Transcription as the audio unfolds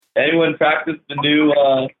Anyone practice the new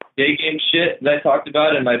day game shit that I talked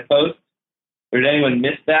about in my post? Or did anyone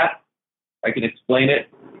miss that? I can explain it.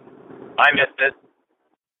 I missed it.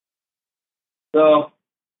 So, if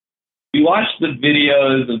you watch the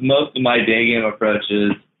videos of most of my day game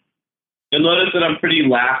approaches, you'll notice that I'm pretty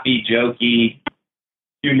laughy, jokey,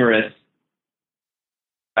 humorous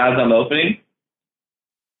as I'm opening.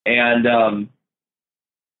 And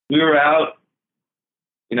we were out,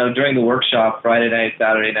 during the workshop Friday night,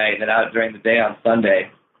 Saturday night, and then out during the day on Sunday.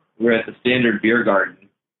 We were at the Standard Beer Garden.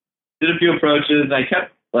 Did a few approaches, and I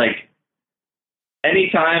kept,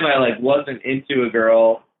 anytime I, wasn't into a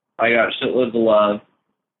girl, I got shitloads of love.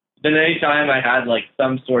 Then anytime I had,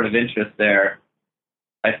 some sort of interest there,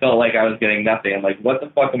 I felt like I was getting nothing. I'm like, what the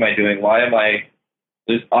fuck am I doing? Why am I...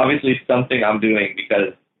 There's obviously something I'm doing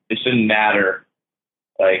because it shouldn't matter.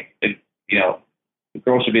 The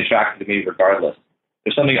girl should be attracted to me regardless.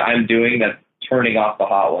 There's something I'm doing that's turning off the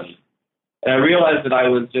hot ones. And I realized that I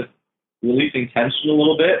was just releasing tension a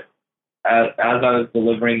little bit as I was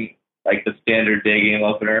delivering, the standard day game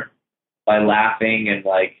opener by laughing and,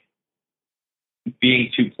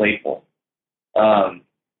 being too playful. So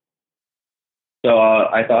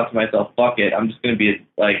I thought to myself, fuck it, I'm just going to be,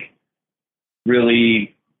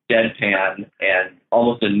 really deadpan and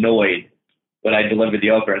almost annoyed when I delivered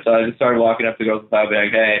the opener. So I just started walking up to girls and I'd be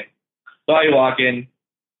like, hey, saw you walk in.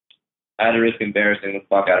 I had to risk embarrassing the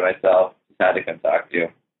fuck out of myself. Just had to come talk to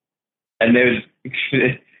you. And they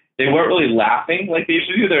they weren't really laughing like they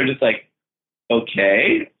usually do. They were just like,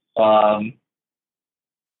 okay, hi.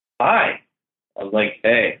 I was like,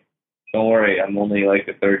 hey, don't worry, I'm only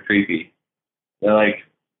the third creepy. They're like,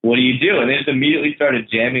 what do you do? And they just immediately started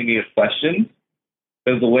jamming me with questions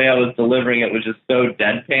because the way I was delivering it was just so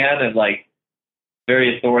deadpan and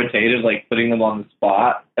very authoritative, putting them on the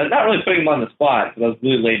spot. And not really putting them on the spot because I was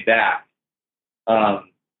really laid back.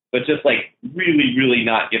 But just really, really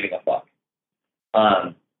not giving a fuck.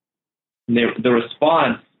 The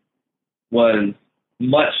response was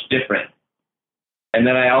much different. And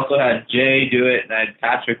then I also had Jay do it and I had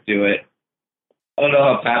Patrick do it. I don't know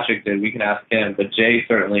how Patrick did. We can ask him. But Jay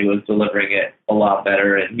certainly was delivering it a lot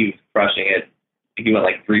better and he was crushing it. I think he went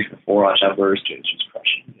 3 for 4 on numbers. Jay's just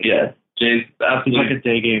crushing it. Yeah. Jay's absolutely... It's like a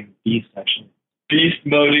day game beast, actually. Beast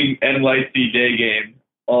moding NYC day game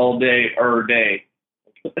all day, day.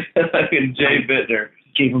 Fucking Jay Bittner.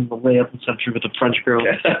 Gave him the layup reception with the French girl.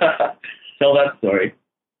 Tell that story.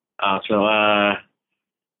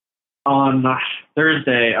 On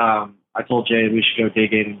Thursday, I told Jay we should go day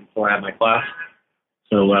gaming before I had my class.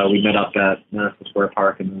 So we met up at Madison Square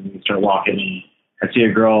Park, and then we started walking, and I see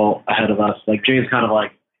a girl ahead of us. Jay's kind of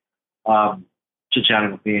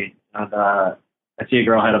chit-chatting with me, and I see a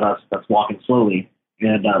girl ahead of us that's walking slowly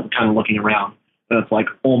and kind of looking around. And it's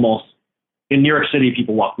almost, in New York City,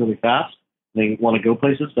 people walk really fast. They want to go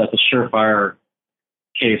places. So that's a surefire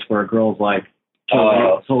case where a girl's totally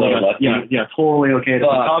okay to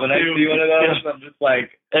talk when I see one of those, I'm just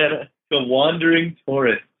and, the wandering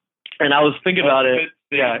tourist. And I was thinking about it.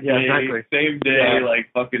 Exactly. Same day,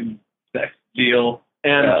 fucking sex deal.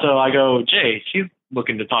 And so I go, Jay, she's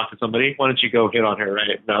looking to talk to somebody. Why don't you go hit on her,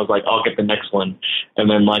 right? And I was like, I'll get the next one. And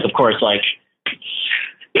then, of course, get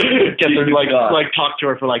her, talk to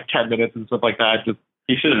her for 10 minutes and stuff like that. Just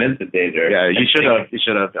you should have instigated her. Yeah, you should have. You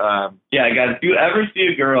should have. Yeah, guys, if you ever see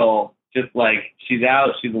a girl just she's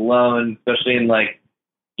out, she's alone, especially in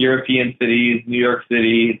European cities, New York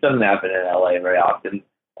City. It doesn't happen in LA very often.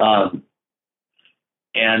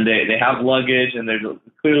 And they have luggage and they're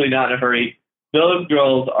clearly not in a hurry. Those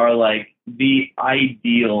girls are the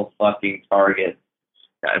ideal fucking target.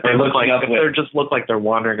 Yeah, if they just look like they're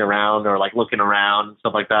wandering around or looking around and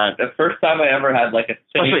stuff like that. The first time I ever had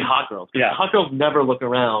especially hot girls. Yeah, hot girls never look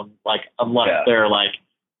around unless they're on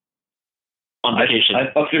vacation.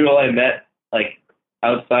 I fucked a girl I met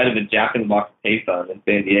outside of a Jack in the Box payphone in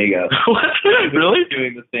San Diego. What? Really?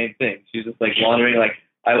 Doing the same thing. She's just wandering.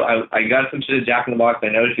 I got some shit at Jack in the Box. I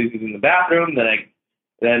noticed she was in the bathroom.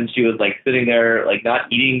 Then she was sitting there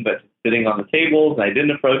not eating but sitting on the tables. And I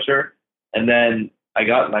didn't approach her. And then I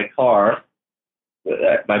got in my car,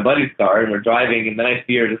 my buddy's car, and we're driving. And then I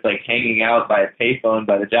see her just hanging out by a payphone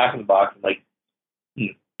by the Jack in the Box. And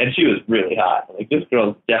she was really hot. This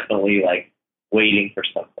girl's definitely waiting for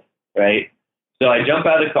something, right? So I jump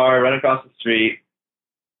out of the car, run across the street.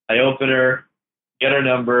 I open her, get her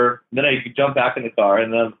number. Then I jump back in the car.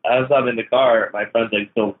 And then as I'm in the car, my friend's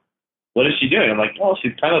so what is she doing? I'm oh,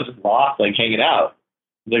 she's kind of just lost, hanging out.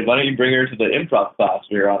 He's why don't you bring her to the improv class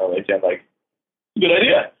we were on our way to? I'm good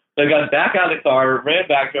idea. So I got back out of the car, ran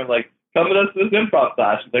back to her. I'm come with us to this improv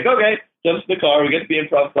class. She's okay. Jumps in the car. We get to the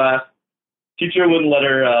improv class. teacher wouldn't let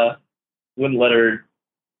her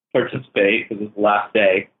participate because it was the last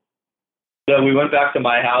day. So we went back to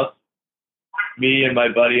my house. Me and my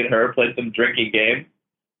buddy and her played some drinking game.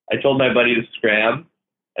 I told my buddy to scram,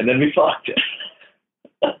 and then we fucked.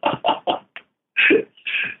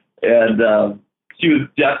 And she was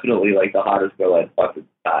definitely like the hottest girl I'd fucked at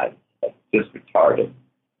the time. Like, just retarded.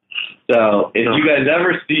 So if you guys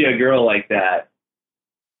ever see a girl like that,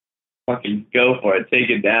 fucking go for it. Take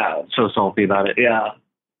it down. So salty about it. Yeah.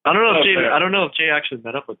 I don't know if Jay actually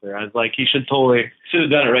met up with her. I was like, he should have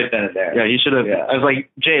done it right then and there. Yeah, he should have. Yeah. I was like,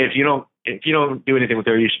 Jay, if you don't do anything with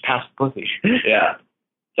her, you should pass the pussy. Yeah.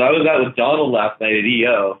 So I was out with Donald last night at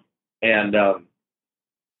EO, and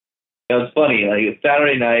it was funny. Like, it was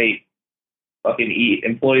Saturday night, fucking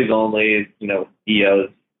employees only. You know, EO's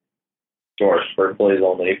short for employees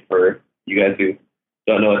only. For you guys who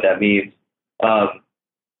don't know what that means,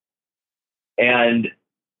 and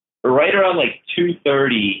right around like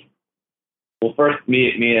 2:30. Well, first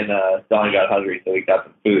me and Don got hungry, so we got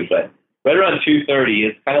some food. But right around 2:30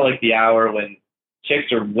 is kind of like the hour when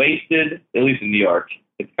chicks are wasted. At least in New York,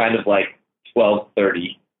 it's kind of like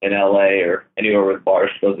 12:30 in LA or anywhere where the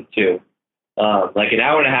bars close at 2. Like an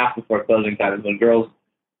hour and a half before closing time is when girls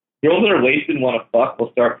that are wasted and want to fuck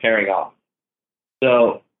will start pairing off.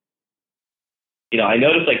 So, you know, I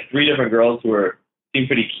noticed like 3 different girls who seemed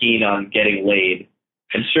pretty keen on getting laid.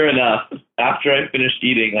 And sure enough, after I finished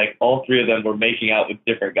eating, like all 3 of them were making out with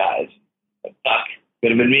different guys. Like, fuck,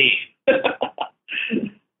 could have been me.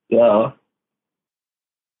 So,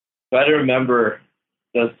 try to remember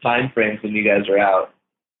those time frames when you guys are out.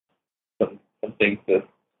 Some things to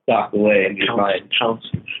stock away in your mind.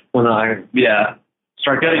 Yeah.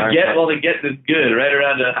 Gotta get while the get is good. Right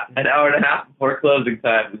around an hour and a half before closing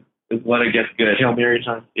time is when it gets good. Hail Mary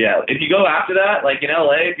time. Yeah. If you go after that, like in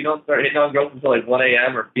LA, if you don't start hitting on girls until like 1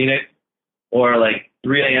 a.m. or Phoenix or like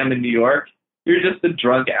 3 a.m. in New York, you're just a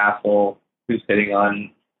drunk asshole who's hitting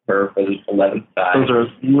on her for the 11th time. Those are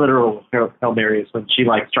literal Hail Marys when she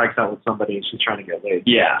like strikes out with somebody and she's trying to get laid.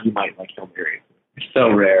 Yeah. You might like Hail Mary.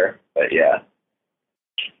 So rare, but yeah.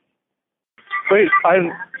 Wait,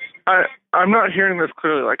 I'm not hearing this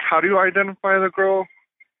clearly. Like, how do you identify the girl?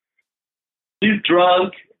 She's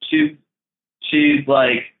drunk. She's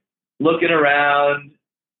like looking around.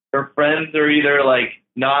 Her friends are either like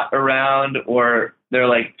not around or they're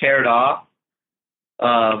like paired off.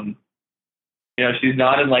 You know, she's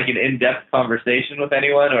not in like an in-depth conversation with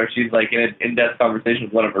anyone, or she's like in an in-depth conversation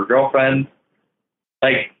with one of her girlfriends.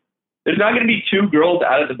 Like, there's not going to be 2 girls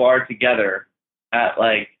out at the bar together at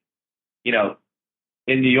like, you know,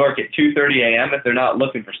 in New York at 2:30 a.m. if they're not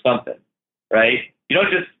looking for something, right? You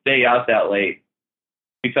don't just stay out that late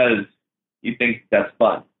because you think that's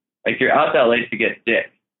fun. Like, you're out that late to get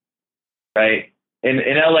dick, right? In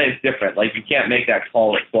LA, it's different. Like, you can't make that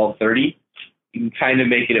call at 12:30. You can kind of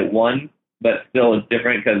make it at 1, but still it's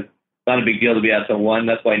different because it's not a big deal to be out till 1.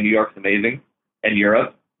 That's why New York's amazing, and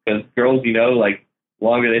Europe, because girls, you know, like, the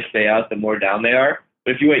longer they stay out, the more down they are.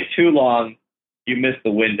 But if you wait too long, you miss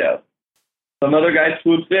the window. Some other guy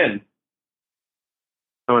swoops in.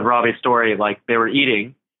 So in Robbie's story, like they were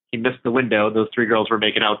eating, he missed the window. Those 3 girls were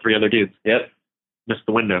making out with 3 other dudes. Yep. Missed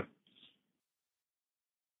the window.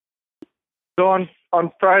 So on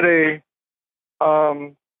Friday,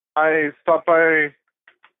 I stopped by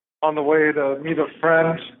on the way to meet a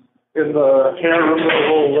friend in the hair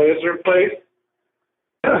removal laser place,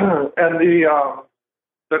 and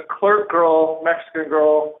the clerk girl, Mexican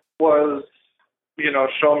girl, was, you know,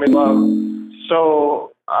 showing me love.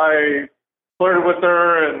 So I flirted with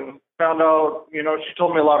her and found out, you know, she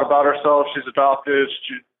told me a lot about herself. She's adopted.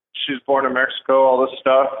 She's born in Mexico, all this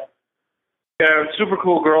stuff. Yeah, super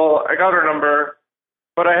cool girl. I got her number,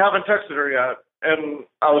 but I haven't texted her yet. And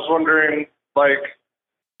I was wondering, like,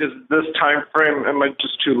 is this time frame, am I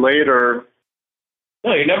just too late or?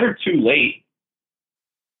 No, you're never too late.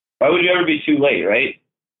 Why would you ever be too late, right?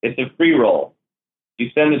 It's a free roll. You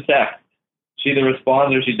send a text. She either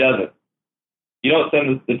responds or she doesn't. You don't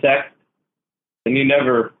send the text, then you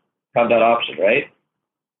never have that option, right?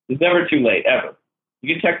 It's never too late, ever.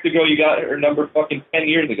 You can text the girl you got her number fucking 10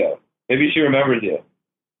 years ago. Maybe she remembers you.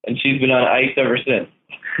 And she's been on ice ever since.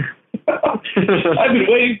 I've been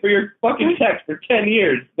waiting for your fucking text for 10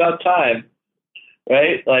 years. It's about time.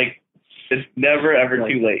 Right? Like, it's never, ever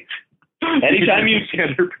too late. Anytime you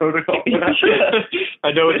standard protocol.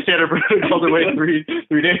 I know it's standard protocol to wait 3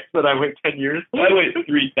 days, but I wait 10 years. I wait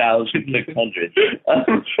 3,600. I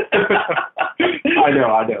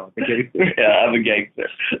know. I'm a gangster. Yeah, I'm a gangster.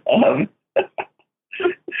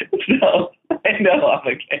 No, I know I'm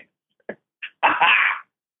a gangster.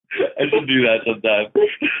 I should do that sometime.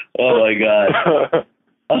 Oh my god.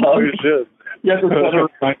 Oh shit. You have to set a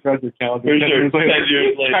reminder on your calendar. For sure. 10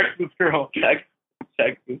 years later. Text this girl.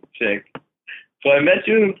 Text this chick. So I met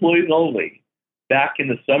you in Employees Only back in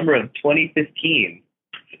the summer of 2015.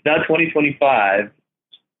 It's now 2025,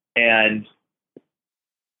 and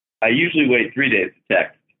I usually wait 3 days to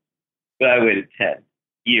text, but I waited 10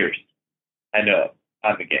 years. I know.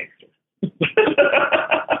 I'm a gangster.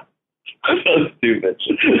 I'm so stupid.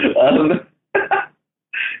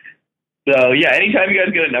 So, yeah, anytime you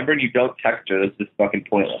guys get a number and you don't text her, that's just fucking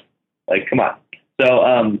pointless. Like, come on. So,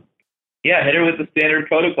 yeah, hit her with the standard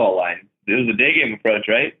protocol line. It was a day game approach,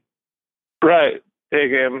 right? Right.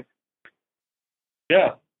 Daygame.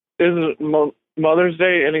 Yeah. Is Mother's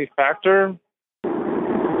Day any factor?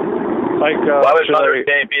 Like, why would Mother's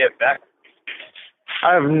Day be a factor?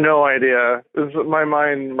 I have no idea. My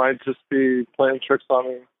mind might just be playing tricks on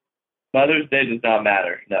me. Mother's Day does not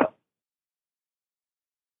matter, no.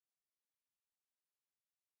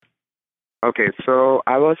 Okay, so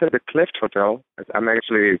I was at the Clift Hotel. I'm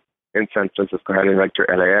actually in San Francisco, heading like to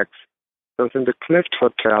LAX. So I was in the Clift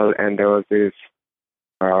Hotel, and there was this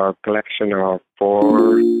collection of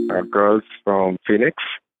 4 girls from Phoenix,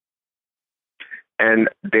 and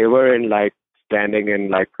they were in like standing in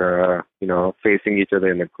like facing each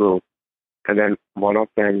other in a group. And then one of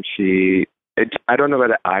them, I don't know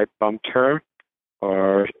whether I bumped her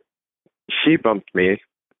or she bumped me,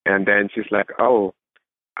 and then she's like, "Oh,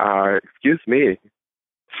 excuse me."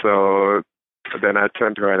 So then I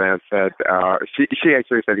turned to her and I said, she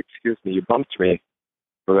actually said, "Excuse me, you bumped me."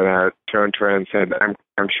 So then I turned to her and said,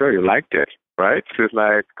 I'm sure you liked it, right? She's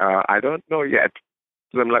like, "I don't know yet."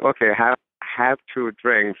 So I'm like, "Okay, have 2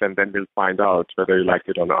 drinks and then we'll find out whether you liked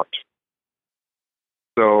it or not."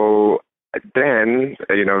 So then,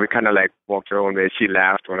 we kind of like walked her own way. She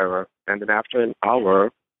laughed, whatever. And then after an hour,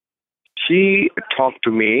 she talked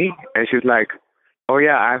to me and she's like, "Oh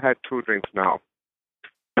yeah, I've had 2 drinks now."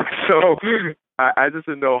 So I just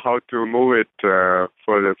didn't know how to move it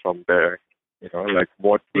further from there. Like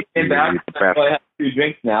what would be the best. I have 2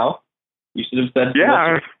 drinks now. You should have said.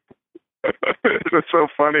 Yeah. It was so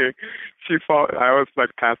funny. She thought I was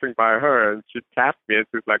like passing by her, and she tapped me, and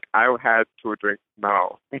she's like, "I've had 2 drinks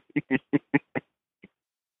now."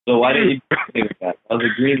 So why didn't you say that? That was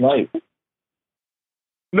a green light.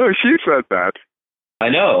 No, she said that. I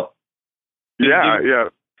know. Yeah.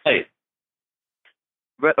 Hey.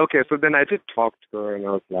 But okay, so then I did talk to her, and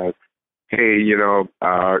I was like, "Hey,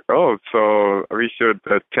 so we should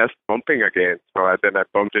test bumping again." So then I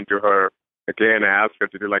bumped into her again. I asked her,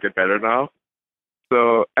 "Did you like it better now?"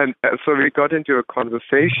 So so we got into a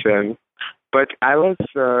conversation, but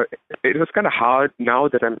it was kind of hard now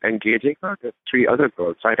that I'm engaging her. There's 3 other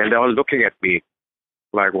girls, right? And they're all looking at me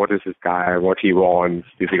like, what is this guy? What he wants?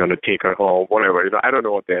 Is he going to take her home? Whatever. I don't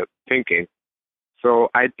know what they're thinking. So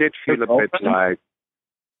I did feel a bit like,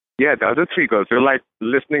 yeah, the other 3 girls, they're like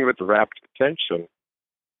listening with rapt attention.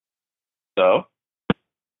 So?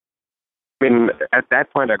 I mean, at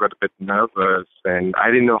that point, I got a bit nervous, and I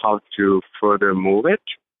didn't know how to further move it.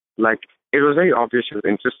 Like, it was very obvious she was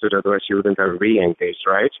interested, otherwise she wouldn't have re-engaged,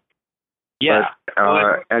 right? Yeah.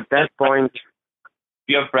 But at that point... If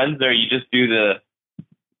you have friends there, you just do the,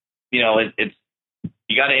 it's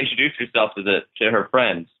you got to introduce yourself to her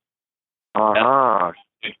friends. Uh-huh. That's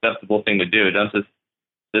an acceptable thing to do. Don't just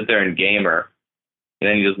sit there and game her, and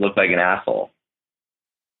then you just look like an asshole.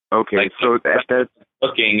 Okay, like, so that's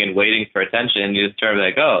looking and waiting for attention. You just turn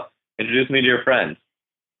like, "Oh, introduce me to your friends."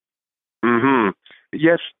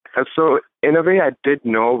 Yes. So in a way, I did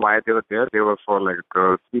know why they were there. They were for like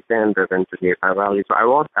girls' weekend. They went to Nearby Valley. So I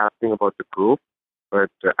was asking about the group, but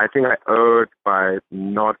I think I erred by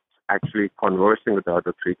not actually conversing with the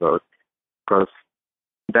other 3 girls, because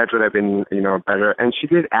that would have been, better. And she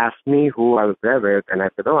did ask me who I was there with, and I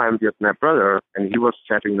said, "Oh, I'm with my brother," and he was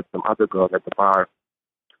chatting with some other girl at the bar.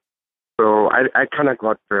 So I kind of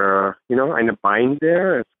got, in a bind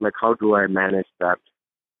there. It's like, how do I manage that?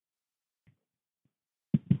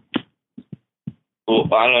 Well,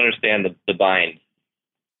 I don't understand the bind.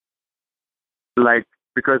 Like,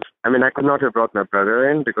 because, I could not have brought my brother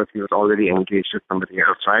in because he was already engaged with somebody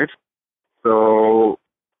else, right? So,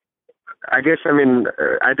 I guess,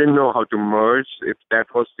 I didn't know how to merge, if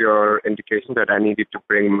that was your indication that I needed to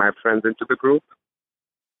bring my friends into the group,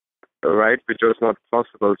 right? Which was not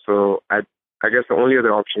possible. So, I guess the only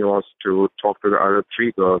other option was to talk to the other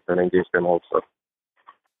 3 girls and engage them also.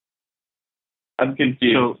 I'm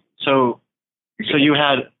confused. So you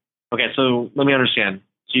had, okay, so let me understand.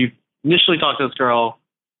 So you initially talked to this girl,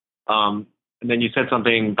 and then you said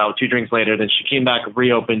something about 2 drinks later, then she came back,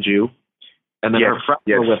 reopened you, and then her friends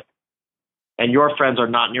were with. And your friends are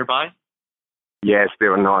not nearby? Yes, they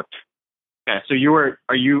were not. Okay, so this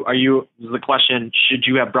is the question, should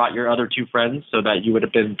you have brought your other two friends so that you would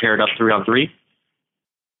have been paired up 3-on-3?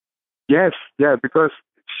 Yes, yeah, because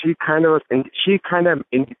she kind of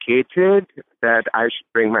indicated that I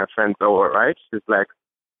should bring my friends over, right?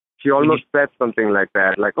 She almost said something like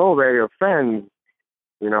that, like, oh, where are your friends?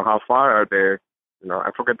 How far are they?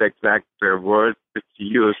 I forget the exact words that she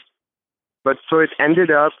used. But so it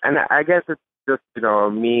ended up, and I guess it's just,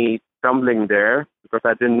 me stumbling there because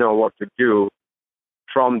I didn't know what to do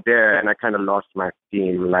from there, and I kind of lost my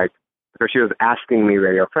steam, because she was asking me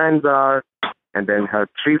where your friends are, and then her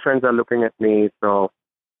 3 friends are looking at me, so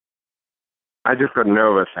I just got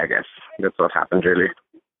nervous, I guess. That's what happened, really.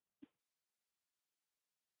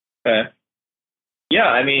 Okay. Yeah,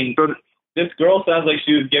 I mean, this girl sounds like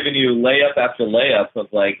she was giving you layup after layup of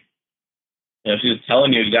she was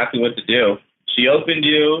telling you exactly what to do. She opened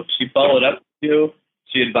you, she followed up with you,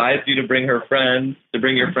 she advised you to bring your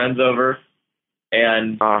friends over,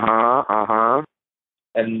 and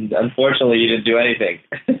and unfortunately you didn't do anything.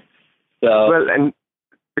 Well, and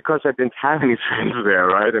because I didn't have any friends there,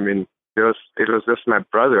 right? I mean, it was just my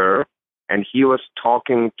brother, and he was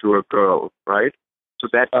talking to a girl, right? So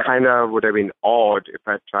that kind of would have been odd if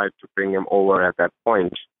I tried to bring him over at that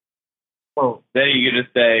point. Well, then you could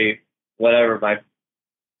just say, whatever,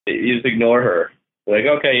 you just ignore her. Like,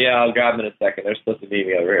 okay, yeah, I'll grab them in a second. They're supposed to meet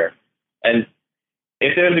me over here. And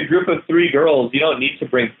if there's a group of 3 girls, you don't need to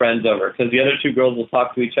bring friends over because the other 2 girls will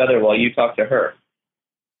talk to each other while you talk to her.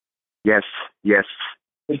 Yes. If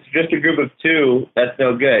it's just a group of 2, that's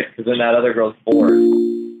no good because then that other girl's bored.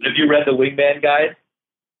 Have you read the Wingman Guide?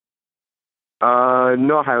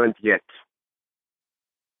 No, I haven't yet.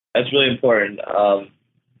 That's really important. I'm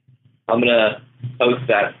gonna post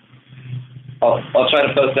that. I'll try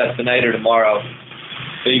to post that tonight or tomorrow,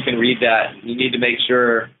 so you can read that. You need to make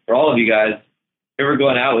sure, for all of you guys, if you're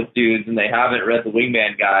going out with dudes and they haven't read the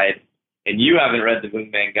Wingman Guide, and you haven't read the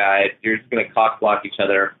Wingman Guide, you're just gonna cock block each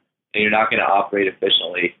other, and you're not gonna operate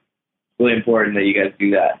efficiently. It's really important that you guys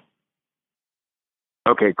do that.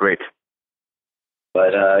 Okay, great.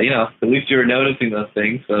 But at least you're noticing those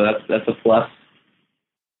things, so that's a plus.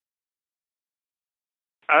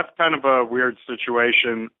 I have kind of a weird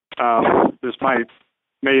situation. I've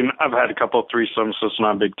had a couple of threesomes, so it's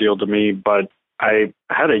not a big deal to me, but I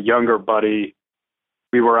had a younger buddy.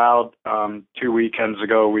 We were out 2 weekends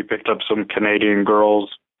ago. We picked up some Canadian girls,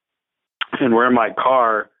 and we're in my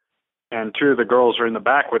car, and 2 of the girls are in the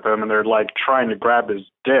back with him, and they're trying to grab his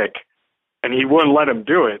dick, and he wouldn't let him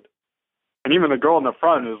do it. And even the girl in the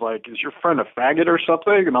front is like, is your friend a faggot or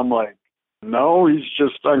something? And I'm like, no, he's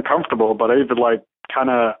just uncomfortable. But I even I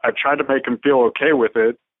tried to make him feel okay with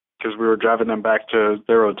it because we were driving them back to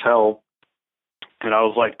their hotel. And I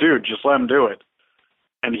was like, dude, just let him do it.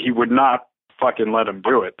 And he would not fucking let him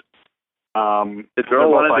do it. The girl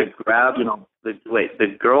wanted to grab,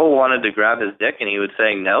 the girl wanted to grab his dick and he was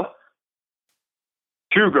saying no?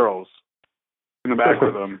 2 girls in the back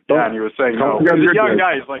with him. Yeah, and he was saying no. He's a young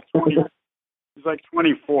guy. He's like 20. He's like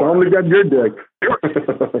 24. Only got your dick.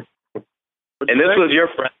 And this was your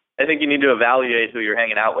friend. I think you need to evaluate who you're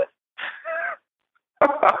hanging out with.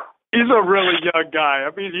 He's a really young guy.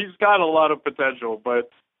 I mean, he's got a lot of potential, but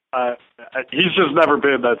he's just never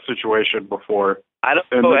been in that situation before. I don't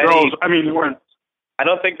and know the girls, I mean, I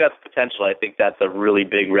don't think that's potential. I think that's a really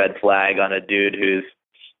big red flag on a dude who's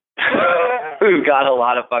got a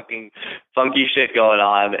lot of fucking funky shit going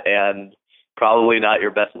on and probably not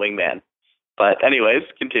your best wingman. But anyways,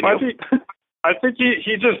 continue. I think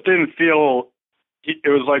he just didn't feel, it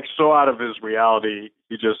was so out of his reality.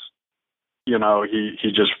 He just,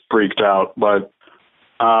 he just freaked out. But,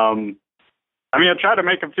 I tried to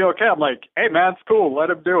make him feel okay. I'm like, hey man, it's cool.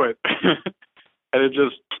 Let him do it. And it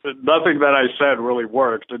just, nothing that I said really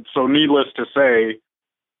worked. And so needless to say,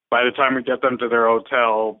 by the time we get them to their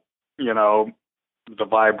hotel, the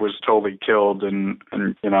vibe was totally killed and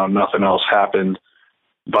nothing else happened.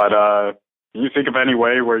 But, can you think of any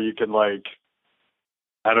way where you can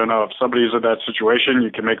I don't know, if somebody's in that situation,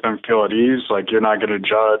 you can make them feel at ease, you're not going to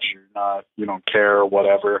judge, you don't care or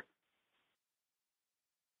whatever?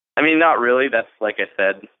 I mean, not really. That's, like I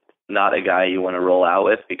said, not a guy you want to roll out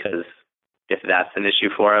with because if that's an issue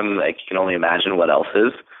for him, you can only imagine what else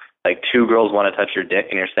is. 2 girls want to touch your dick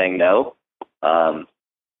and you're saying no.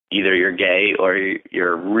 Either you're gay or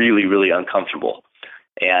you're really, really uncomfortable.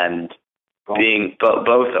 And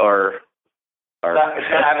both are it's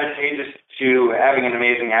not advantageous to having an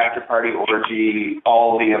amazing after party orgy,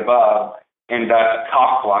 all the above, and thus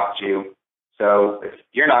cock blocked you. So if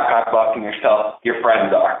you're not cock blocking yourself, your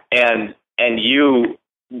friends are. And you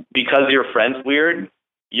because your friend's weird,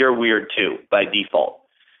 you're weird too by default.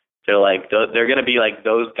 So like they're gonna be like,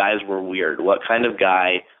 those guys were weird. What kind of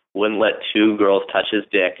guy wouldn't let two girls touch his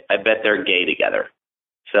dick? I bet they're gay together.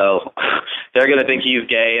 So they're gonna think he's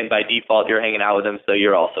gay, and by default you're hanging out with him, so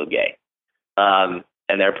you're also gay.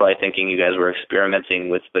 And they're probably thinking you guys were experimenting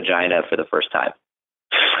with vagina for the first time.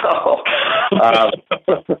 So,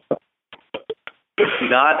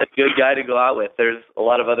 not a good guy to go out with. There's a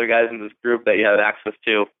lot of other guys in this group that you have access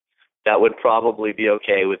to that would probably be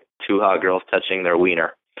okay with two hot girls touching their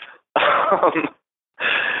wiener.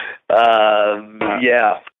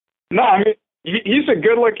 Yeah. No, I mean, he's a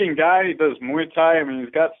good-looking guy. He does Muay Thai. I mean,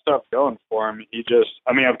 he's got stuff going for him.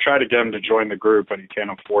 I've tried to get him to join the group, but he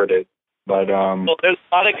can't afford it. But well, there's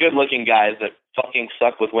a lot of good-looking guys that fucking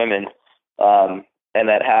suck with women, and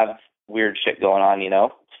that have weird shit going on, you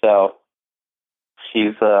know. So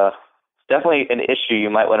he's definitely an issue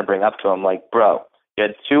you might want to bring up to him. Like, bro, you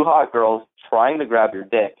had two hot girls trying to grab your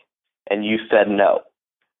dick, and you said no.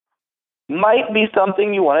 Might be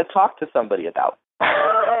something you want to talk to somebody about.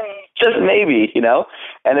 Just maybe, you know.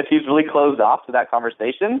 And if he's really closed off to that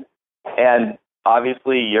conversation, and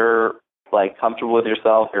obviously you're like comfortable with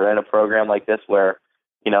yourself, you're in a program like this where,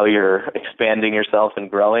 you know, you're expanding yourself and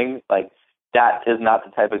growing, like that is not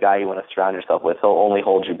the type of guy you want to surround yourself with. He'll only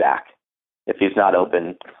hold you back if he's not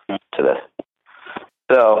open to this.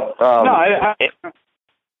 So,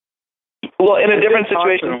 well, in a different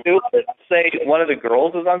situation too, say one of the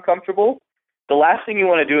girls is uncomfortable, the last thing you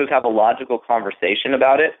want to do is have a logical conversation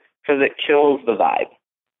about it, because it kills the vibe.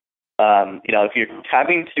 You know, if you're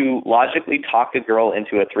having to logically talk a girl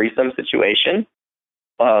into a threesome situation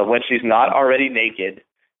when she's not already naked,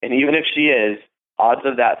 and even if she is, odds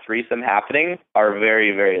of that threesome happening are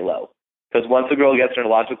very, very low. Because once a girl gets in her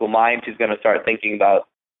logical mind, she's going to start thinking about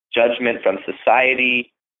judgment from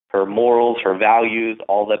society, her morals, her values,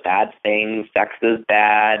 all the bad things. Sex is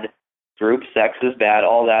bad, group sex is bad,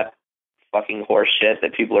 all that fucking horse shit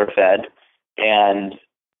that people are fed. And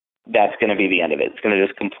that's going to be the end of it. It's going to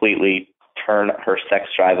just completely turn her sex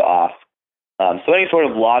drive off. So any sort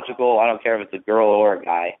of logical, I don't care if it's a girl or a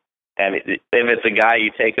guy, and if it's a guy,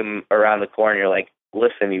 you take him around the corner, you're like,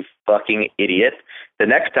 listen, you fucking idiot. The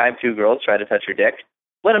next time two girls try to touch your dick,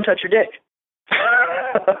 let them touch your dick.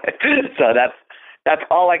 So that's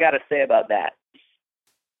all I got to say about that.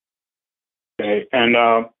 Okay, and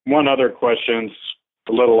one other question's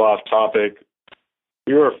a little off topic.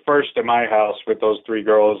 You were first in my house with those three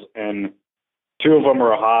girls, and two of them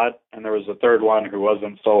were hot, and there was a third one who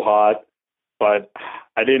wasn't so hot, but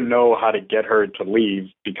I didn't know how to get her to leave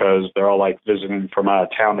because they're all like visiting from out of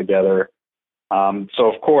town together. So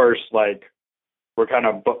of course, like, we're kind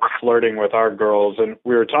of flirting with our girls, and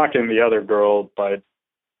we were talking to the other girl, but,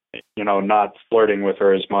 you know, not flirting with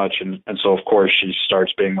her as much. And so of course she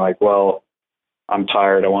starts being like, well, I'm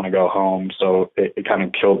tired, I want to go home. So it kind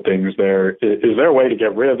of killed things there. Is there a way to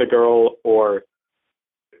get rid of the girl or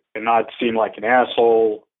not seem like an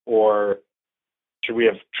asshole, or should we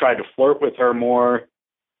have tried to flirt with her more,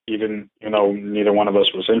 even, you know, neither one of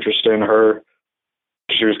us was interested in her?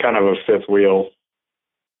 She was kind of a fifth wheel.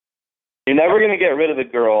 You're never going to get rid of the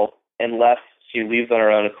girl unless she leaves on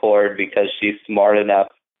her own accord, because she's smart enough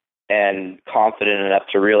and confident enough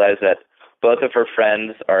to realize that both of her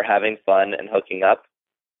friends are having fun and hooking up,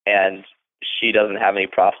 and she doesn't have any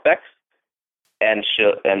prospects. And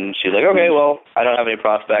she's like, okay, well, I don't have any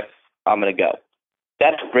prospects, I'm going to go.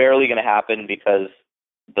 That's rarely going to happen because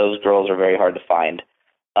those girls are very hard to find.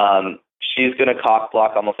 She's going to cock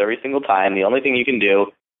block almost every single time. The only thing you can do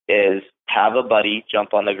is have a buddy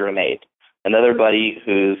jump on the grenade. Another buddy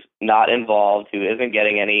who's not involved, who isn't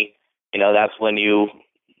getting any, you know, that's when you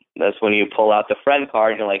pull out the friend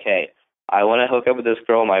card and you're like, hey, I want to hook up with this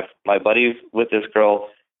girl. My buddy's with this girl.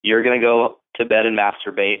 You're going to go to bed and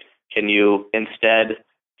masturbate. Can you instead,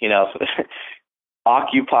 you know,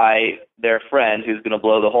 occupy their friend who's going to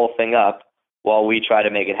blow the whole thing up while we try to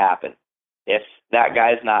make it happen? If that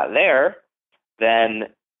guy's not there, then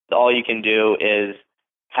all you can do is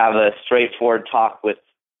have a straightforward talk with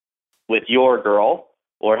your girl,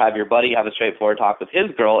 or have your buddy have a straightforward talk with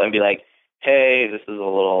his girl and be like, hey, this is a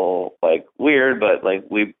little like weird, but like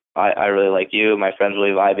I really like you. My friend's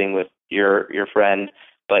really vibing with your friend,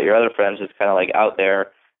 but your other friend's just kind of like out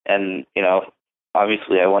there, and, you know,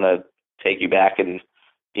 obviously I want to take you back and,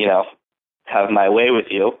 you know, have my way with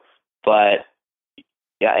you, but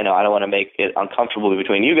yeah, you know, I don't want to make it uncomfortable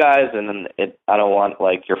between you guys, and then I don't want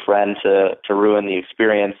like your friend to ruin the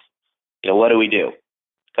experience. You know, what do we do?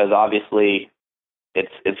 Because obviously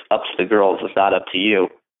it's up to the girls, it's not up to you.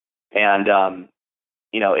 And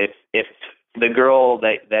you know, if the girl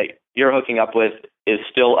that you're hooking up with is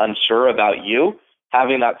still unsure about you,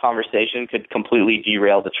 having that conversation could completely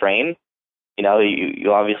derail the train. You know,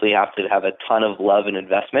 you obviously have to have a ton of love and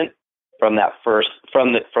investment from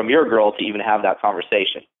your girl to even have that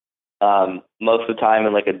conversation. Most of the time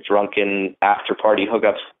in like a drunken after party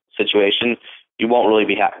hookup situation, you won't really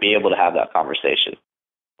be able to have that conversation.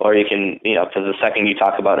 Or you can, you know, because the second you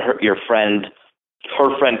talk about her friend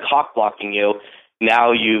cock blocking you,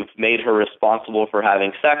 now you've made her responsible for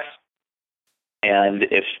having sex. And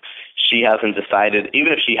if she hasn't decided,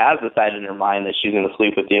 even if she has decided in her mind that she's going to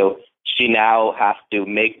sleep with you, she now has to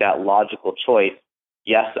make that logical choice.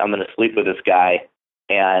 Yes, I'm going to sleep with this guy,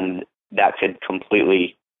 and that could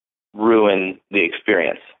completely ruin the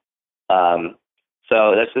experience.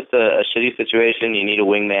 So that's just a shitty situation. You need a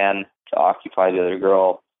wingman to occupy the other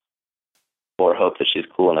girl, or hope that she's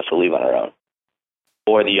cool enough to leave on her own,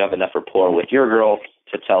 or that you have enough rapport with your girl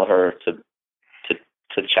to tell her to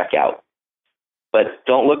check out. But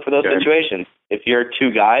don't look for those situations. If you're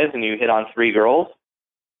two guys and you hit on three girls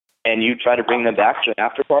and you try to bring them back to an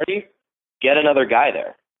after party, get another guy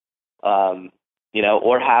there, you know,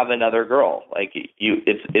 or have another girl. Like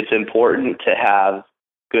it's important to have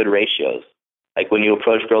good ratios. Like when you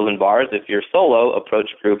approach girls in bars, if you're solo, approach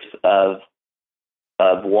groups of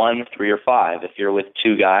 1, 3, or 5. If you're with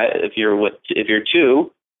two guys, if you're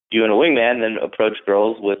two, you and a wingman, then approach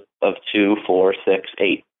girls of 2, 4, 6,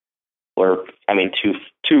 8. Or, I mean, 2,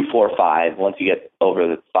 4, 5. Once you get over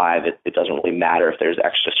the 5, it doesn't really matter if there's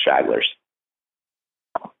extra stragglers.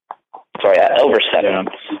 Sorry, over 7.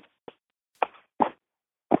 Yeah.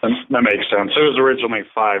 That makes sense. It was originally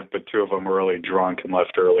 5, but 2 of them were really drunk and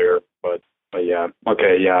left earlier. But yeah,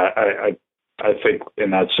 okay, yeah. I think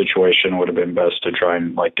in that situation it would have been best to try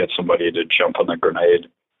and like get somebody to jump on the grenade.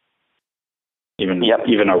 Even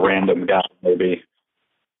a random guy, maybe.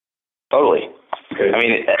 Totally. Okay. I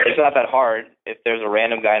mean, it's not that hard. If there's a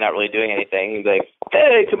random guy not really doing anything, you'd be like,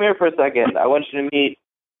 hey, come here for a second. I want you to meet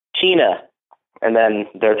Tina. And then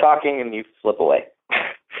they're talking and you flip away.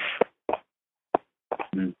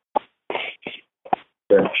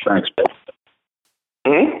 Yeah, thanks,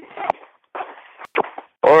 Mm-hmm.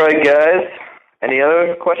 All right, guys. Any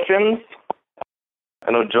other questions?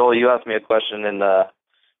 I know, Joel, you asked me a question in a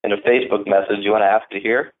Facebook message. You want to ask it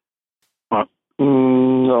here?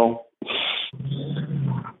 No.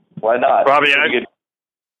 Why not? Robbie,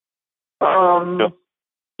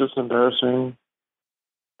 just embarrassing.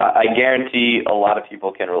 I guarantee a lot of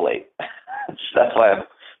people can relate. That's why I'm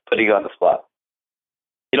putting you on the spot.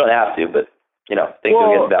 You don't have to, but you know, things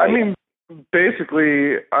will get value. I mean,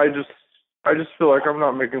 basically, I just feel like I'm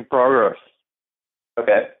not making progress.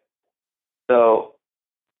 Okay. So,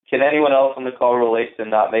 can anyone else on the call relate to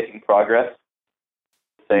not making progress?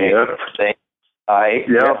 Say I.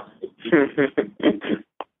 Yeah.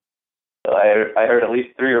 I heard at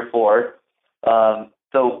least 3 or 4.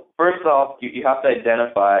 So first off, you have to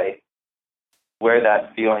identify where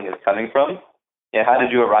that feeling is coming from. Yeah, how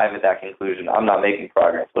did you arrive at that conclusion? I'm not making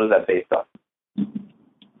progress. What is that based on?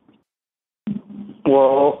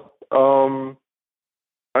 Well,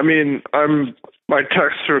 I mean, my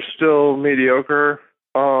texts are still mediocre.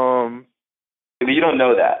 But you don't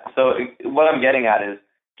know that. So what I'm getting at is,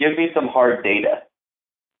 give me some hard data,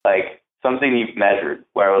 like something you've measured,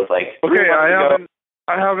 where it was like, okay,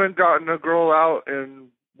 I haven't gotten a girl out in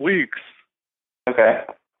weeks. Okay.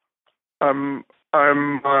 I'm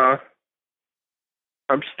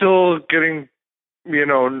still getting, you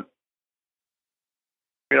know,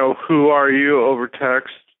 who are you over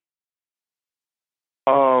text.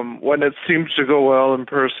 When it seems to go well in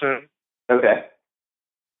person. Okay.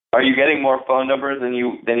 Are you getting more phone numbers than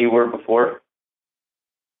you were before?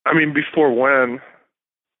 I mean, before when?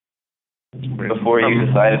 Before you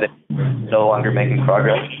decided that you're no longer making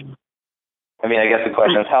progress? I mean, I guess the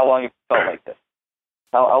question is, how long have you felt like this?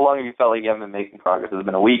 How long have you felt like you haven't been making progress? Has it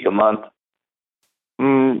been a week, a month?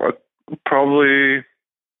 Probably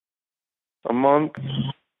a month.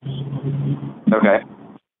 Okay.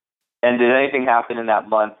 And did anything happen in that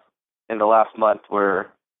month, in the last month,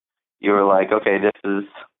 where you were like, okay, this is,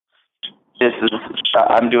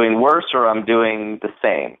 I'm doing worse or I'm doing the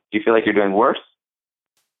same? Do you feel like you're doing worse?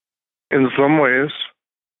 In some ways.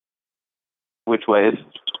 Which ways?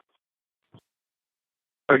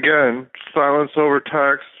 Again, silence over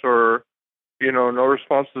text, or, no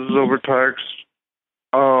responses over text.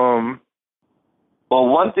 Well,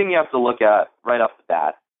 one thing you have to look at right off the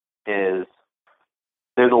bat is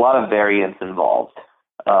there's a lot of variance involved.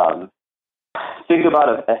 Think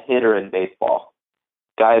about a hitter in baseball.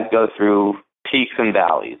 Guys go through peaks and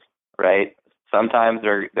valleys, right? Sometimes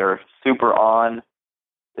they're super on,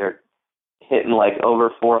 they're hitting like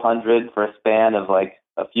over 400 for a span of like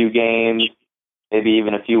a few games, maybe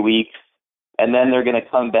even a few weeks, and then they're going to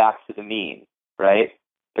come back to the mean, right?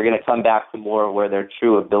 They're going to come back to more where their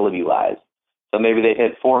true ability lies. So maybe they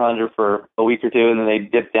hit 400 for a week or two, and then they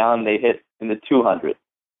dip down, they hit in the 200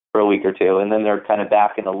 for a week or two, and then they're kind of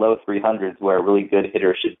back in the low 300s where a really good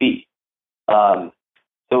hitter should be.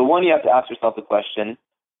 So one, you have to ask yourself the question,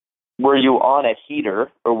 were you on a heater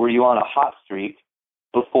or were you on a hot streak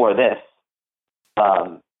before this?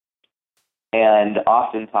 And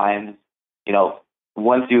oftentimes, you know,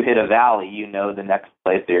 once you hit a valley, you know the next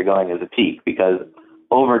place that you're going is a peak, because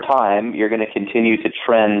over time, you're going to continue to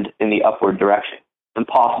trend in the upward direction. It's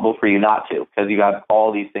impossible for you not to, because you have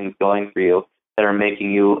all these things going for you that are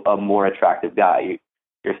making you a more attractive guy.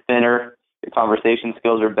 You're thinner, your conversation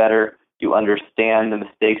skills are better, you understand the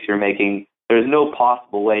mistakes you're making. There's no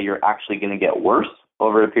possible way you're actually going to get worse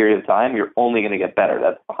over a period of time. You're only going to get better.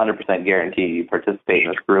 That's 100% guaranteed. You participate in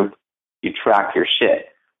this group, you track your shit,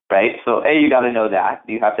 right? So, A, you got to know that.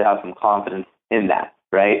 You have to have some confidence in that,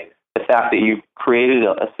 right? The fact that you've created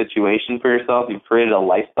a situation for yourself, you've created a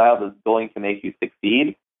lifestyle that's going to make you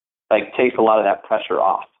succeed, like, takes a lot of that pressure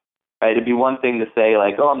off, right? It'd be one thing to say,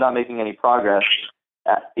 like, oh, I'm not making any progress,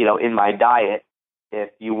 in my diet, if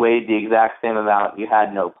you weighed the exact same amount, you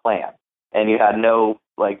had no plan, and you had no,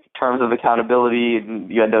 like, terms of accountability, and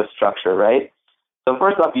you had no structure, right? So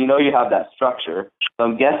first off, you have that structure. So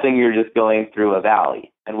I'm guessing you're just going through a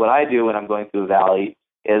valley. And what I do when I'm going through a valley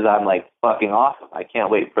is I'm like, fucking awesome. I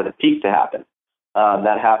can't wait for the peak to happen.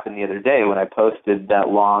 That happened the other day when I posted that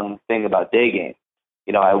long thing about Daygame.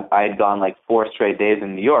 I had gone like 4 straight days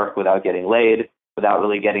in New York without getting laid, without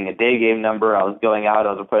really getting a Daygame number. I was going out,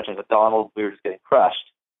 I was approaching McDonald's, we were just getting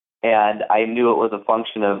crushed. And I knew it was a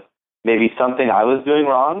function of maybe something I was doing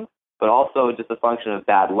wrong, but also just a function of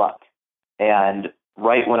bad luck. And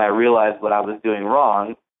right when I realized what I was doing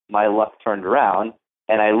wrong, my luck turned around,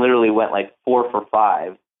 and I literally went like 4 for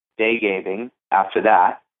 5 day gaming after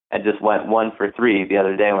that, and just went 1 for 3 the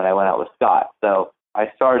other day when I went out with Scott. So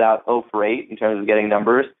I started out 0 for 8 in terms of getting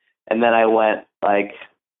numbers, and then I went like,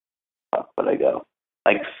 what did I go?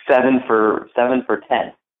 Like 7 for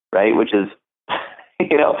 10, right? Which is,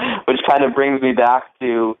 which kind of brings me back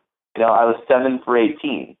to, I was 7 for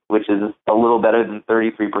 18, which is a little better than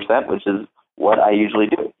 33%, which is what I usually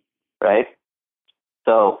do, right?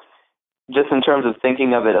 So just in terms of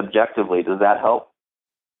thinking of it objectively, does that help?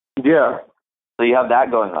 Yeah. So you have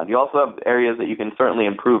that going on. You also have areas that you can certainly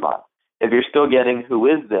improve on. If you're still getting "who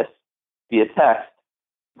is this" via text,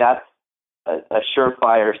 that's a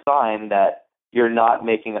surefire sign that you're not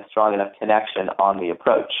making a strong enough connection on the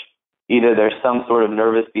approach. Either there's some sort of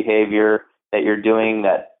nervous behavior that you're doing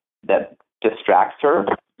that distracts her,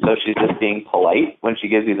 so she's just being polite when she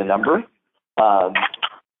gives you the number.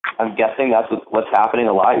 I'm guessing that's what's happening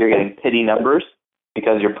a lot. You're getting pity numbers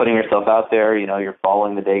because you're putting yourself out there, you're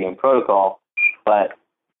following the Daygame protocol, but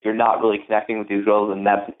you're not really connecting with these girls, and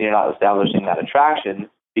you're not establishing that attraction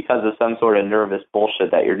because of some sort of nervous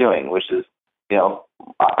bullshit that you're doing, which is,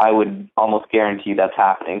 I would almost guarantee that's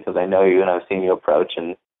happening because I know you and I've seen you approach,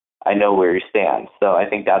 and I know where you stand. So I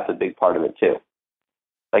think that's a big part of it too.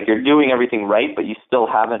 Like, you're doing everything right, but you still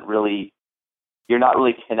you're not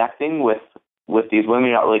really connecting with these women.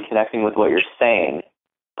 You're not really connecting with what you're saying.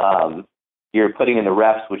 You're putting in the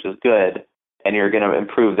reps, which is good, and you're going to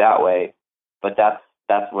improve that way. But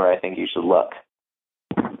that's where I think you should look.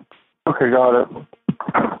 Okay, got it.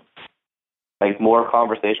 Like, more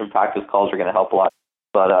conversation practice calls are going to help a lot.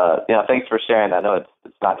 But thanks for sharing that. I know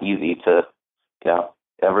it's not easy to,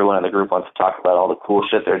 everyone in the group wants to talk about all the cool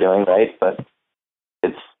shit they're doing, right? But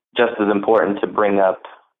it's just as important to bring up,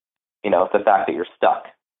 the fact that you're stuck.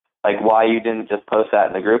 Like, why you didn't just post that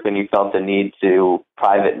in the group and you felt the need to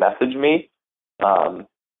private message me. I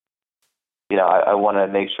want to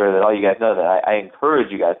make sure that all you guys know that I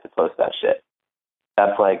encourage you guys to post that shit.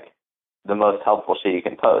 That's like the most helpful shit you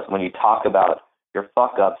can post. When you talk about your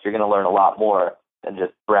fuck-ups, you're going to learn a lot more than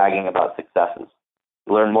just bragging about successes.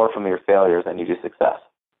 You learn more from your failures than you do success.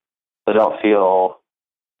 So don't feel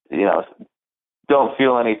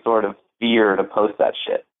any sort of fear to post that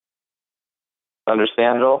shit.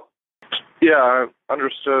 Understand, Joel? Yeah,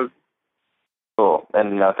 understood. Cool.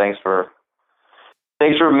 And thanks for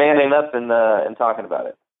manning up and talking about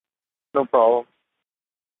it. No problem.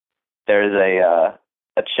 There's a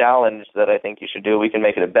challenge that I think you should do. We can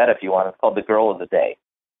make it a bet if you want. It's called the Girl of the Day.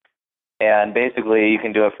 And basically, you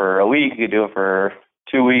can do it for a week, you can do it for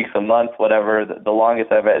 2 weeks, a month, whatever. The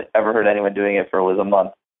longest I've ever heard anyone doing it for was a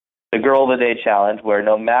month. The Girl of the Day challenge, where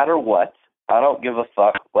no matter what, I don't give a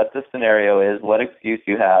fuck what the scenario is, what excuse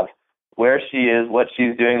you have, where she is, what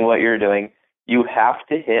she's doing, what you're doing, you have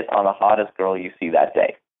to hit on the hottest girl you see that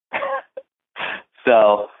day.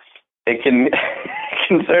 So it can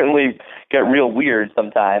certainly get real weird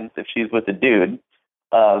sometimes if she's with a dude,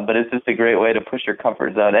 but it's just a great way to push your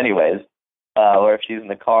comfort zone anyways. Or if she's in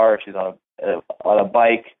the car, if she's on a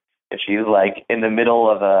bike, if she's like in the middle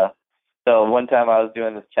of a. So one time I was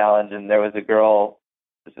doing this challenge and there was a girl,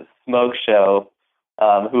 this is a smoke show,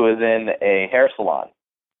 who was in a hair salon.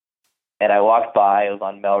 And I walked by, it was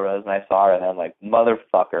on Melrose, and I saw her, and I'm like,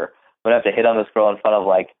 motherfucker, I'm going to have to hit on this girl in front of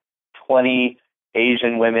like 20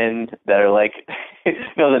 Asian women that are like,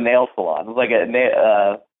 the nail salon. It was like a,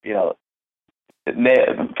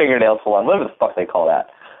 fingernail salon, whatever the fuck they call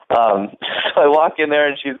that. So I walk in there,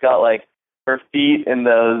 and she's got like her feet in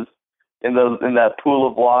that pool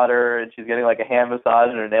of water, and she's getting like a hand massage,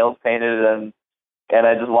 and her nails painted, and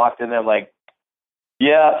I just walked in there, I'm like,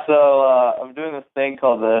 yeah, so I'm doing this thing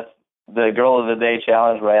called the Girl of the Day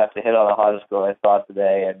Challenge where I have to hit on the hottest girl I saw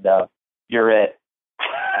today, and you're it.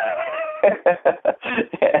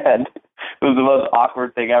 And it was the most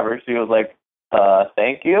awkward thing ever. She was like,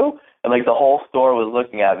 thank you. And like the whole store was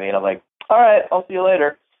looking at me, and I'm like, all right, I'll see you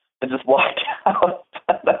later. And just walked out.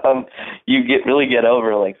 You really get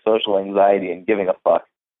over like social anxiety and giving a fuck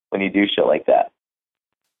when you do shit like that.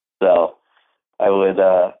 So I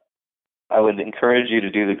would encourage you to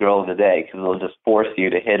do the Girl of the Day because it'll just force you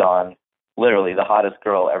to hit on literally the hottest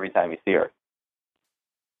girl every time you see her.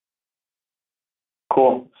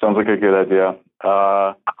 Cool. Sounds like a good idea.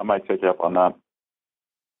 I might take you up on that.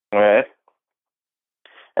 All right.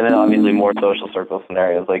 And then obviously more social circle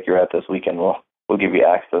scenarios like you're at this weekend will give you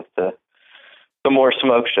access to some more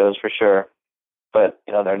smoke shows for sure. But,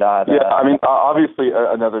 they're not... Yeah, I mean, obviously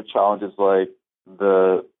another challenge is like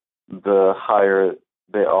the higher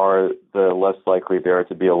they are, the less likely they are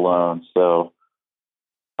to be alone. So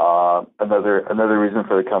another reason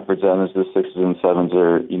for the comfort zone is the 6s and 7s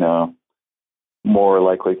are, more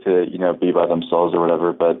likely to, be by themselves or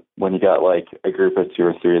whatever. But when you got like a group of 2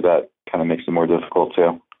 or 3, that kind of makes it more difficult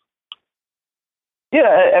too.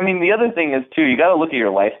 Yeah, I mean, the other thing is too, you got to look at your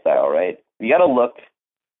lifestyle, right? You got to look,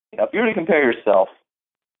 if you were to compare yourself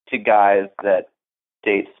to guys that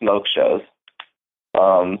date smoke shows,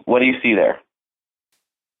 what do you see there?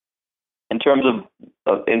 In terms of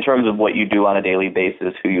what you do on a daily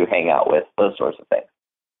basis, who you hang out with, those sorts of things.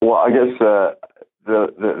 Well, I guess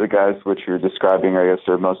the guys which you're describing, I guess,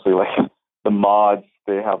 are mostly like the mods.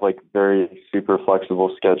 They have like very super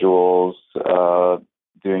flexible schedules,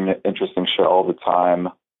 doing interesting shit all the time.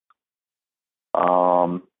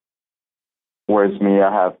 Whereas me,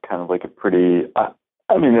 I have kind of like a pretty. I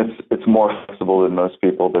mean, it's more flexible than most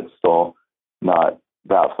people, but still not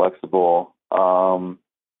that flexible.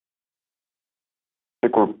 I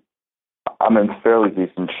think I'm in fairly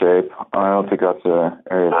decent shape. I don't think that's an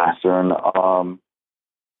area of concern.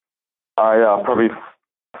 Probably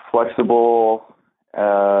flexible,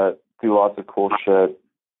 do lots of cool shit.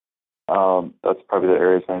 That's probably the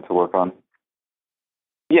areas I need to work on.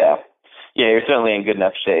 Yeah, you're certainly in good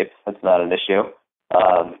enough shape. That's not an issue.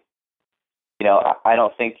 I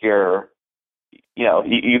don't think you're,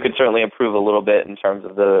 you could certainly improve a little bit in terms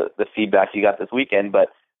of the feedback you got this weekend, but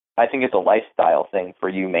I think it's a lifestyle thing for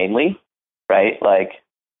you mainly, right? Like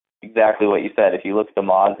exactly what you said. If you look at the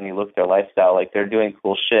mods and you look at their lifestyle, like they're doing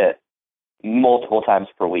cool shit multiple times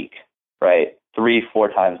per week, right?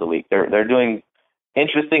 3-4 times a week. They're doing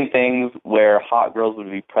interesting things where hot girls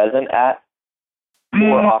would be present at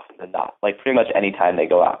more often than not, like pretty much any time they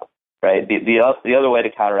go out, right? The other way to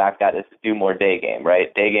counteract that is to do more Daygame,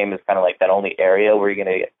 right? Daygame is kind of like that only area where you're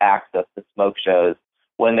going to get access to smoke shows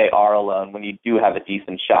when they are alone, when you do have a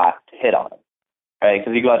decent shot to hit on them, right?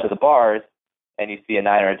 Because you go out to the bars and you see a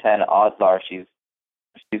 9 or a 10, odds are she's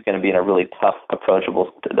going to be in a really tough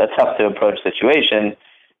to approach situation,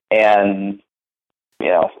 and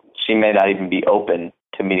she may not even be open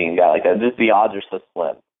to meeting a guy like that. Just the odds are so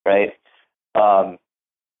slim, right?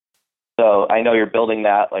 So I know you're building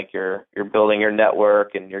that, like you're building your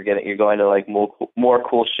network, and you're going to like more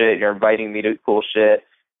cool shit. You're inviting me to cool shit.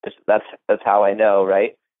 That's how I know,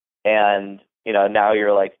 right? And now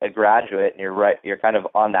you're like a graduate, and you're kind of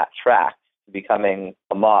on that track to becoming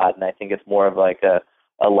a mod. And I think it's more of like a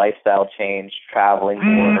lifestyle change, traveling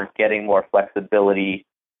more, getting more flexibility,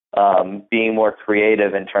 being more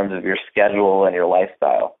creative in terms of your schedule and your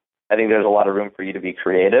lifestyle. I think there's a lot of room for you to be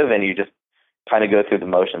creative, and you just kind of go through the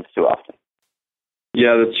motions too often.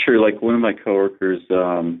 Yeah, that's true. Like one of my coworkers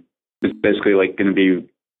is basically like going to be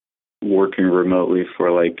working remotely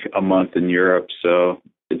for like a month in Europe, so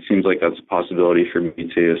it seems like that's a possibility for me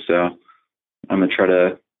too. So I'm gonna try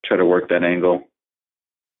to work that angle.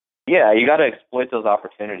 Yeah, you got to exploit those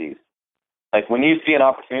opportunities. Like, when you see an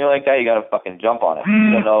opportunity like that, you got to fucking jump on it.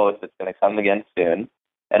 You don't know if it's going to come again soon.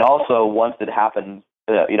 And also, once it happens,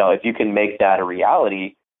 if you can make that a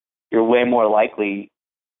reality, you're way more likely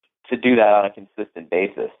to do that on a consistent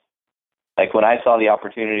basis. Like, when I saw the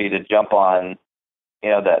opportunity to jump on,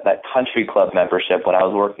 that country club membership when I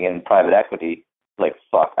was working in private equity, like,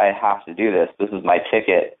 fuck, I have to do this. This is my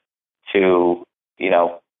ticket to,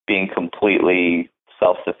 being completely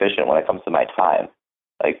self-sufficient when it comes to my time.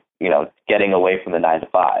 Like, getting away from the 9 to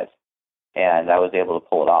 5. And I was able to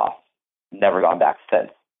pull it off. Never gone back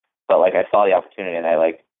since. But, like, I saw the opportunity and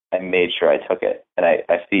I made sure I took it. And I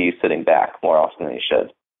see you sitting back more often than you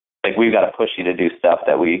should. Like, we've got to push you to do stuff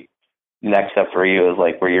that next step for you is,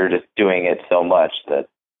 like, where you're just doing it so much that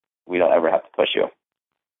we don't ever have to push you.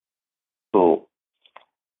 Cool.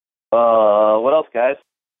 What else, guys?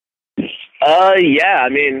 Yeah, I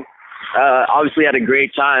mean, obviously had a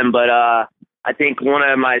great time, but I think one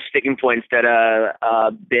of my sticking points that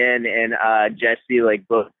Ben and Jesse like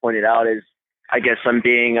both pointed out is, I guess I'm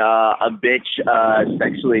being a bitch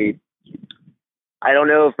sexually. I don't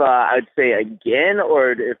know if I would say again,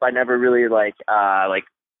 or if I never really like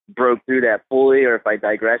broke through that fully, or if I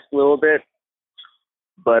digressed a little bit.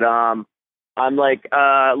 But I'm like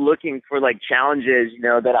looking for like challenges,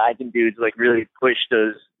 that I can do to like really push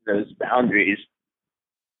those boundaries.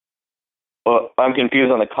 Well, I'm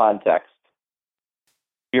confused on the context.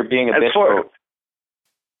 You're being a bitch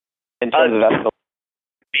in terms of ethical.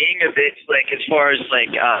 Being a bitch, like as far as like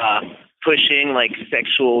pushing like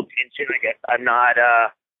sexual tension, I guess I'm not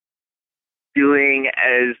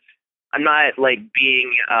like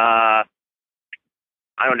being I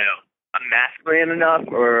don't know, masculine enough,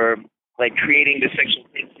 or like creating the sexual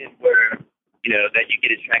tension where that you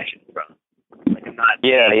get attraction from. Like I'm not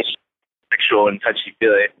sexual and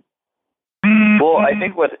touchy-feely. Well, I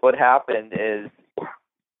think what happened is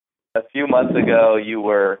a few months ago you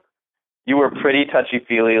were pretty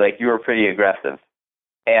touchy-feely, like you were pretty aggressive.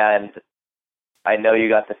 And I know you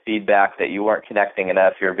got the feedback that you weren't connecting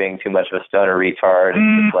enough, you were being too much of a stoner retard.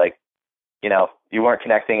 It's just like, you weren't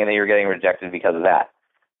connecting and then you're getting rejected because of that.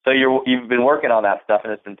 So you've been working on that stuff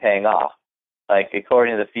and it's been paying off. Like,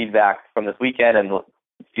 according to the feedback from this weekend and a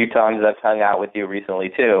few times I've hung out with you recently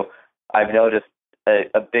too, I've noticed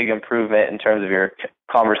a big improvement in terms of your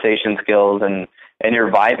conversation skills and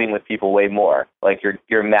you're vibing with people way more. Like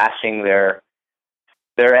you're matching their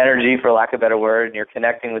energy, for lack of a better word, and you're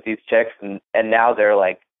connecting with these chicks and now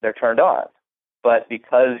they're turned on. But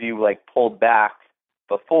because you like pulled back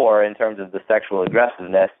before in terms of the sexual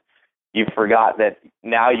aggressiveness, you forgot that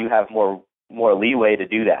now you have more leeway to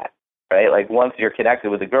do that, right? Like once you're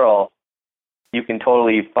connected with a girl, you can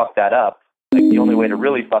totally fuck that up. Like the only way to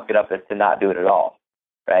really fuck it up is to not do it at all,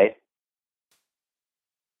 right?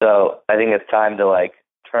 So I think it's time to like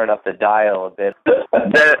turn up the dial a bit.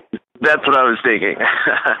 That's what I was thinking.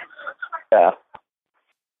 Yeah.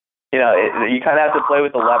 You kind of have to play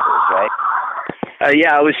with the levers, right?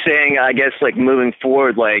 Yeah, I was saying, I guess, like, moving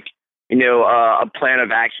forward, like, a plan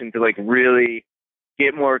of action to, like, really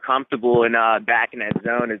get more comfortable and back in that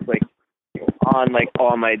zone is, like, on, like,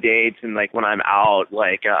 all my dates and, like, when I'm out,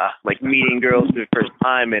 like meeting girls for the first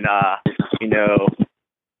time and,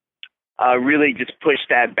 really just push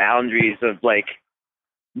that boundaries of, like,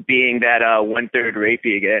 being that 1/3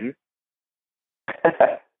 rapey again.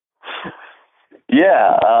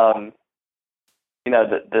 Yeah,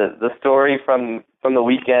 the story from the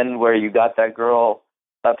weekend where you got that girl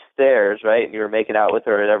upstairs, right? And you were making out with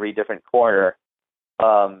her at every different corner.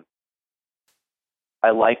 I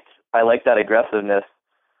liked that aggressiveness.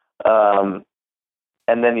 And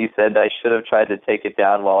then you said I should have tried to take it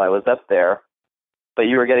down while I was up there, but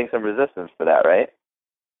you were getting some resistance for that, right?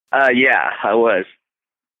 Yeah, I was.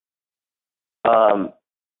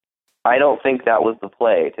 I don't think that was the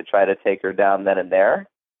play to try to take her down then and there.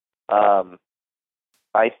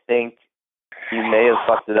 I think you may have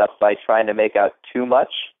fucked it up by trying to make out too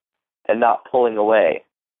much and not pulling away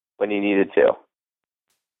when you needed to.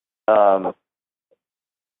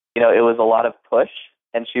 It was a lot of push,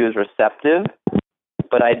 and she was receptive,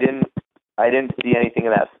 but I didn't see anything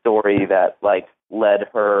in that story that like led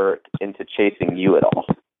her into chasing you at all.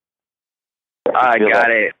 I got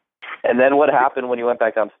it. And then what happened when you went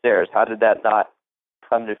back downstairs? How did that not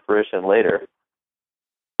come to fruition later?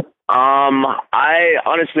 I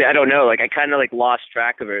honestly, I don't know. Like, I kind of like lost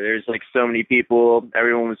track of her. There's like so many people.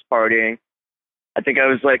 Everyone was partying. I think I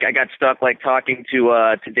got stuck like talking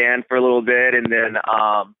to Dan for a little bit, and then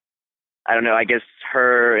I don't know. I guess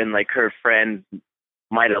her and like her friend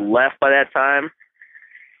might have left by that time.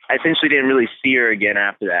 I essentially didn't really see her again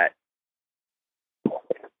after that.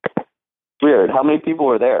 Weird. How many people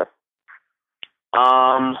were there?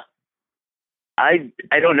 I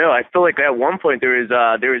don't know. I feel like at one point there was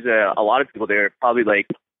a lot of people there, probably like,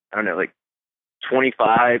 I don't know, like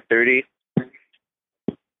 25, 30.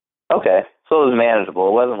 Okay, so it was manageable.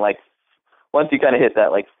 It wasn't like, once you kind of hit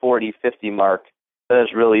that like 40, 50 mark, then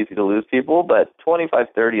it's real easy to lose people, but 25,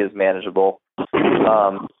 30 is manageable.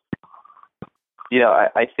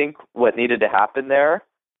 I think what needed to happen there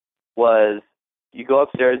was you go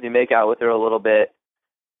upstairs, you make out with her a little bit,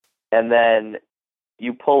 and then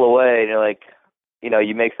you pull away and you're like,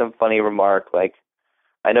 you make some funny remark like,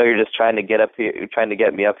 I know you're just trying to get up here, you're trying to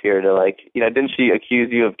get me up here to like, didn't she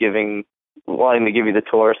accuse you of wanting to give you the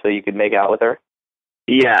tour so you could make out with her?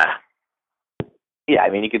 Yeah. Yeah, I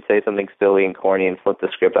mean, you could say something silly and corny and flip the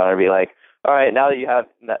script on her and be like, all right, now that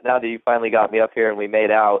you finally got me up here and we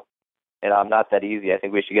made out, and I'm not that easy, I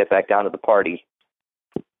think we should get back down to the party.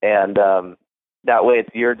 And that way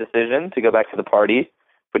it's your decision to go back to the party,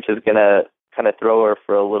 which is going to kind of throw her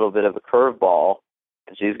for a little bit of a curveball.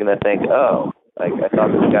 And she's going to think, oh, like I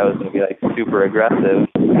thought this guy was going to be like super aggressive.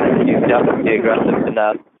 He's definitely aggressive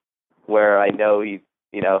enough where I know he's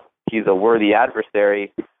a worthy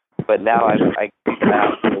adversary, but now I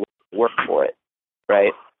have to work for it,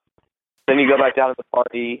 right? Then you go back down to the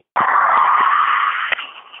party,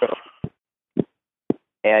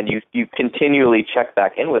 and you continually check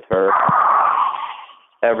back in with her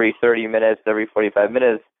every 30 minutes, every 45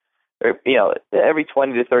 minutes, or every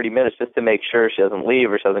 20 to 30 minutes, just to make sure she doesn't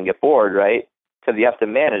leave or she doesn't get bored, right? Because you have to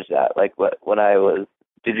manage that. Like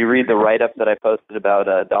did you read the write-up that I posted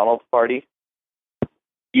about Donald's party?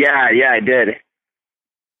 Yeah, I did.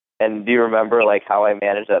 And do you remember like how I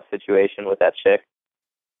managed that situation with that chick?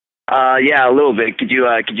 Yeah, a little bit. Could you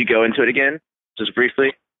go into it again, just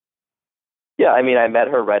briefly? Yeah, I mean, I met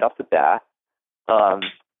her right off the bat.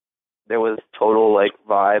 There was total like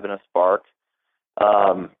vibe and a spark.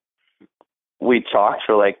 We talked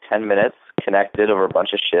for like 10 minutes, connected over a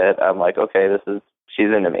bunch of shit. I'm like, okay,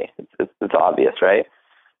 she's into me. It's obvious, right?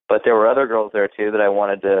 But there were other girls there too that I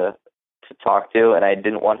wanted to talk to, and I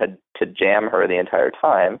didn't want to jam her the entire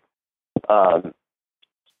time.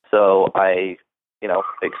 So I,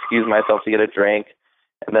 excused myself to get a drink,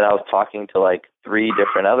 and then I was talking to like 3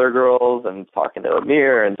 different other girls, and talking to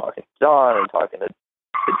Amir, and talking to Dawn, and talking to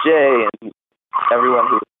Jay, and everyone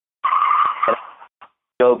who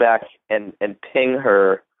go back and ping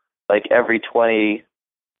her like every 20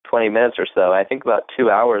 minutes or so. I think about 2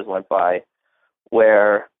 hours went by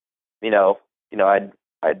where,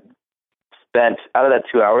 I'd spent, out of that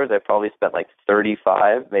 2 hours, I probably spent like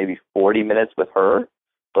 35, maybe 40 minutes with her,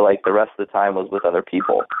 but like the rest of the time was with other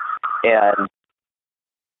people. And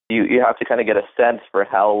you have to kind of get a sense for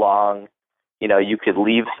how long, you could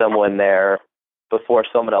leave someone there before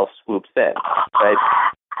someone else swoops in, right?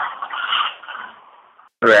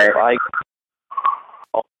 Right.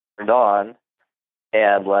 I turned on,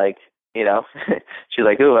 and like, she's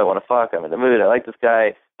like, ooh, I want to fuck, I'm in the mood, I like this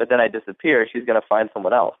guy, but then I disappear, she's going to find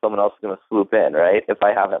someone else is going to swoop in, right, if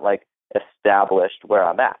I haven't like established where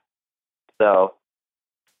I'm at. So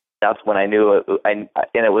that's when I knew it, and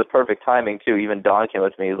it was perfect timing too. Even Dawn came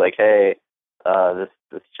up to me, he's like, hey,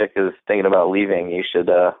 this chick is thinking about leaving, you should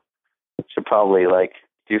probably like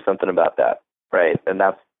do something about that, right? And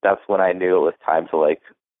that's when I knew it was time to like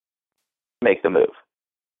make the move.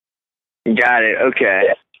 Got it.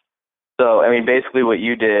 Okay. So, I mean, basically what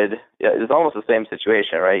you did is almost the same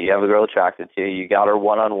situation, right? You have a girl attracted to you. You got her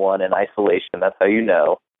one-on-one in isolation. That's how you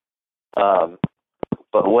know.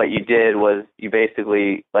 But what you did was you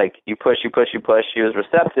basically, like, you push. She was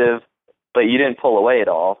receptive, but you didn't pull away at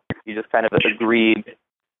all. You just kind of agreed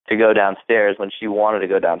to go downstairs when she wanted to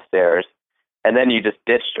go downstairs, and then you just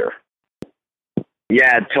ditched her.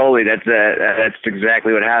 Yeah, totally. That's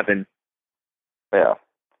exactly what happened. Yeah.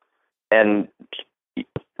 And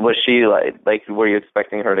was she like were you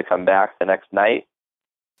expecting her to come back the next night?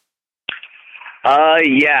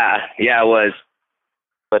 Yeah, I was.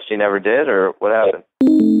 But she never did, or what happened?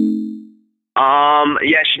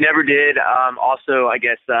 Yeah, she never did. Also, I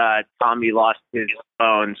guess Tommy lost his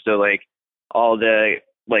phone, so like all the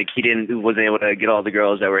he wasn't able to get all the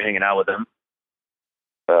girls that were hanging out with him.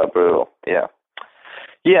 Brutal. Yeah.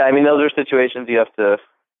 Yeah, I mean, those are situations you have to,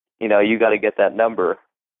 you got to get that number,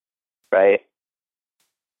 right?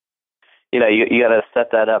 You got to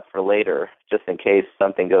set that up for later, just in case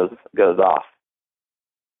something goes off.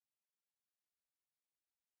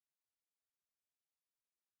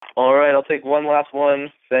 All right, I'll take one last one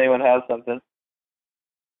if anyone has something.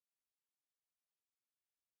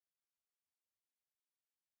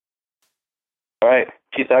 All right,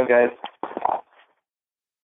 peace out, guys.